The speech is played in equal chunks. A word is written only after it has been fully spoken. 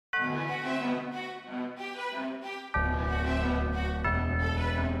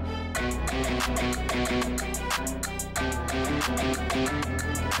Hey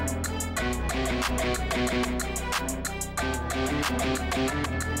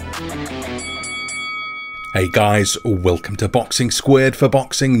guys, welcome to Boxing Squared for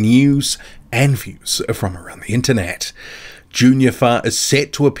boxing news and views from around the internet. Junior Fa is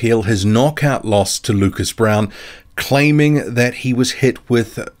set to appeal his knockout loss to Lucas Browne, claiming that he was hit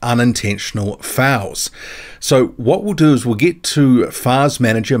with unintentional fouls. So what we'll do is we'll get to Fa's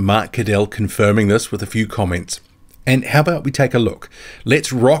manager Mark Cadell confirming this with a few comments. And how about we take a look?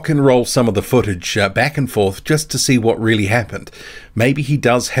 Let's rock and roll some of the footage back and forth just to see what really happened. Maybe he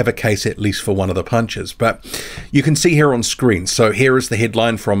does have a case at least for one of the punches, but you can see here on screen. So here is the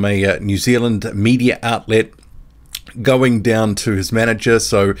headline from a New Zealand media outlet going down to his manager.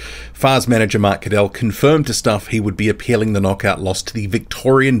 So Fa's manager Mark Cadell confirmed to Stuff he would be appealing the knockout loss to the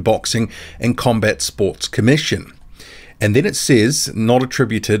Victorian Boxing and Combat Sports Commission. And then it says, not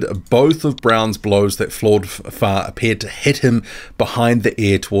attributed, both of Browne's blows that floored Fa appeared to hit him behind the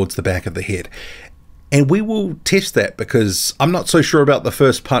ear towards the back of the head. And we will test that because I'm not so sure about the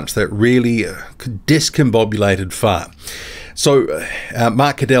first punch that really discombobulated Fa. So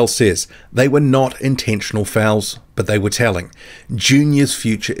Mark Cadell says, they were not intentional fouls, but they were telling. Junior's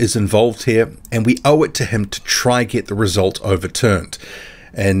future is involved here, and we owe it to him to try get the result overturned.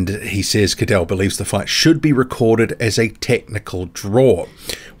 And he says Cadell believes the fight should be recorded as a technical draw.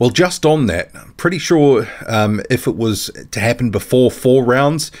 Well, just on that, I'm pretty sure if it was to happen before 4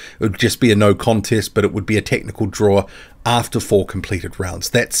 rounds, it would just be a no contest, but it would be a technical draw after 4 completed rounds.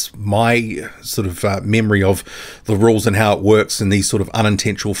 That's my sort of memory of the rules and how it works in these sort of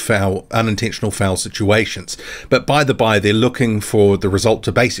unintentional foul situations. But by the by, they're looking for the result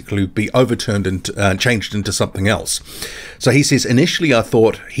to basically be overturned and changed into something else. So he says, initially I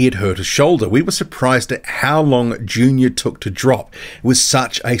thought he had hurt his shoulder. We were surprised at how long Junior took to drop. It was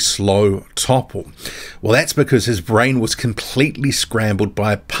such a slow topple. Well, that's because his brain was completely scrambled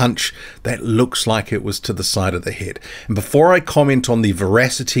by a punch that looks like it was to the side of the head. And before I comment on the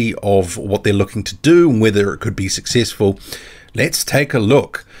veracity of what they're looking to do and whether it could be successful, let's take a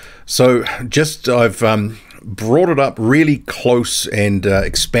look. So I've brought it up really close and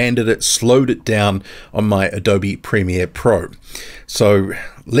expanded it, slowed it down on my Adobe Premiere Pro. So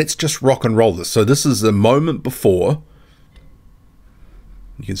let's just rock and roll this. So this is the moment before.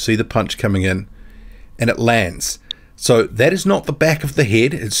 You can see the punch coming in and it lands. So that is not the back of the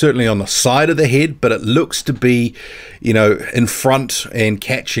head. It's certainly on the side of the head, but it looks to be, you know, in front and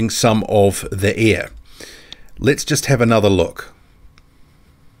catching some of the air. Let's just have another look.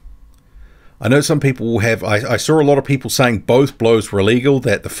 I know some people will have, I saw a lot of people saying both blows were illegal,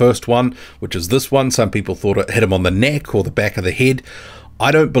 that the first one, which is this one, some people thought it hit him on the neck or the back of the head. I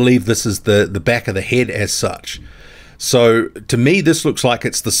don't believe this is the back of the head as such. So to me, this looks like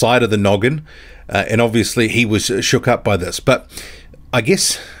it's the side of the noggin. And obviously he was shook up by this. But I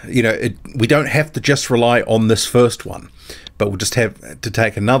guess, you know, we don't have to just rely on this first one, but we'll just have to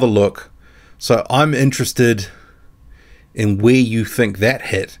take another look. So I'm interested in where you think that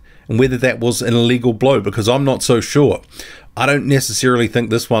hit and whether that was an illegal blow, because I'm not so sure. I don't necessarily think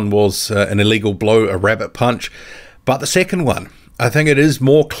this one was an illegal blow, a rabbit punch, but the second one, I think it is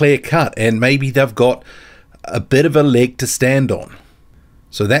more clear cut, and maybe they've got a bit of a leg to stand on.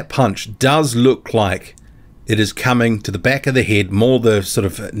 So that punch does look like it is coming to the back of the head, more the sort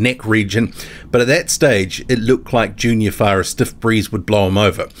of neck region. But at that stage, it looked like Junior Fa, a stiff breeze would blow him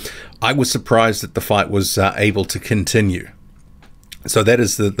over. I was surprised that the fight was able to continue. So that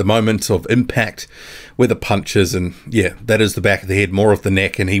is the moment of impact where the punches, and yeah, that is the back of the head, more of the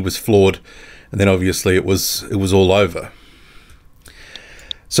neck, and he was floored. And then obviously it was all over.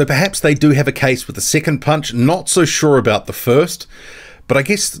 So perhaps they do have a case with the second punch. Not so sure about the first. But I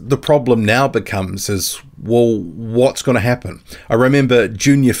guess the problem now becomes is, well, what's going to happen? I remember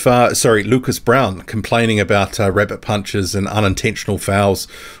Lucas Browne complaining about rabbit punches and unintentional fouls,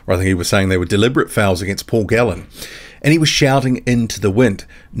 or I think he was saying they were deliberate fouls against Paul Gallen. And he was shouting into the wind.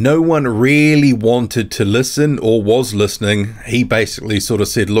 No one really wanted to listen or was listening. He basically sort of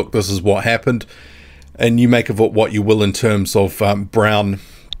said, look, this is what happened. And you make of it what you will in terms of Browne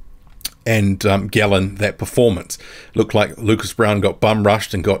and Gallen, that performance. Looked like Lucas Browne got bum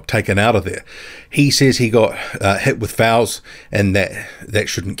rushed and got taken out of there. He says he got hit with fouls and that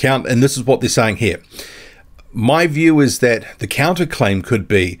shouldn't count. And this is what they're saying here. My view is that the counterclaim could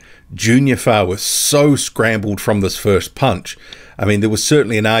be Junior Fa was so scrambled from this first punch. I mean, there was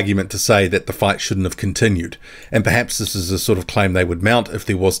certainly an argument to say that the fight shouldn't have continued. And perhaps this is a sort of claim they would mount if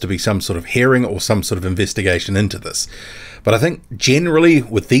there was to be some sort of hearing or some sort of investigation into this. But I think generally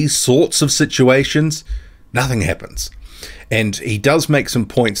with these sorts of situations, nothing happens. And he does make some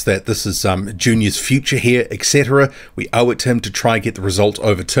points that this is Junior's future here, etc. We owe it to him to try and get the result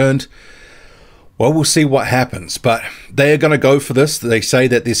overturned. Well, we'll see what happens, but they are going to go for this. They say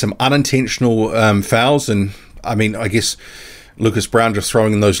that there's some unintentional fouls, and I mean, I guess Lucas Browne just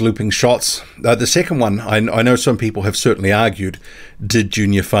throwing in those looping shots. The second one, I know some people have certainly argued, did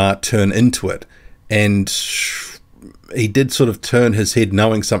Junior Fa turn into it? And he did sort of turn his head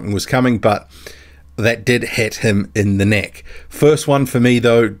knowing something was coming, but that did hit him in the neck. First one for me,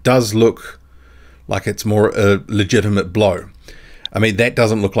 though, does look like it's more a legitimate blow. I mean, that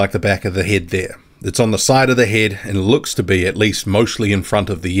doesn't look like the back of the head there. It's on the side of the head and looks to be at least mostly in front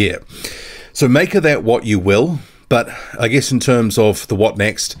of the ear. So make of that what you will, but I guess in terms of the what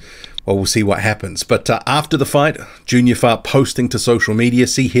next, well, we'll see what happens. But after the fight, Junior Fa posting to social media,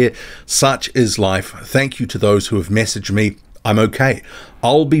 see here, such is life. Thank you to those who have messaged me. I'm okay.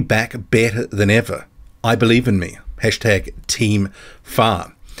 I'll be back better than ever. I believe in me. Hashtag Team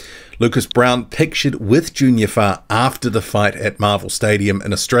Fa. Lucas Browne pictured with Junior Fa after the fight at Marvel Stadium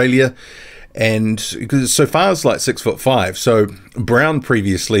in Australia. And because so far as like 6'5", so Browne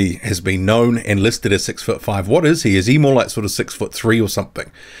previously has been known and listed as 6'5". What is he? Is he more like sort of 6'3" or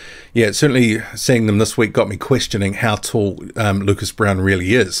something? Yeah, certainly seeing them this week got me questioning how tall Lucas Browne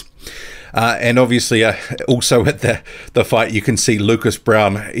really is. And obviously, also at the fight, you can see Lucas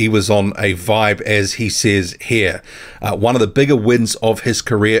Browne, he was on a vibe, as he says here. One of the bigger wins of his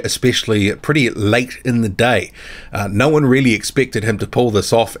career, especially pretty late in the day. No one really expected him to pull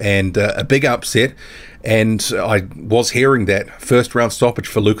this off, and a big upset. And I was hearing that first round stoppage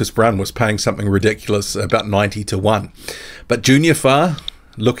for Lucas Browne was paying something ridiculous, about 90-1. But Junior Fa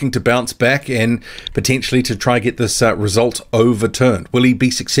looking to bounce back and potentially to try get this result overturned. Will he be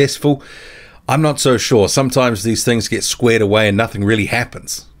successful? I'm not so sure. Sometimes these things get squared away and nothing really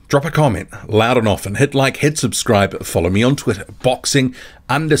happens. Drop a comment, loud and often. Hit like, hit subscribe. Follow me on Twitter,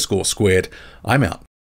 boxing_squared. I'm out.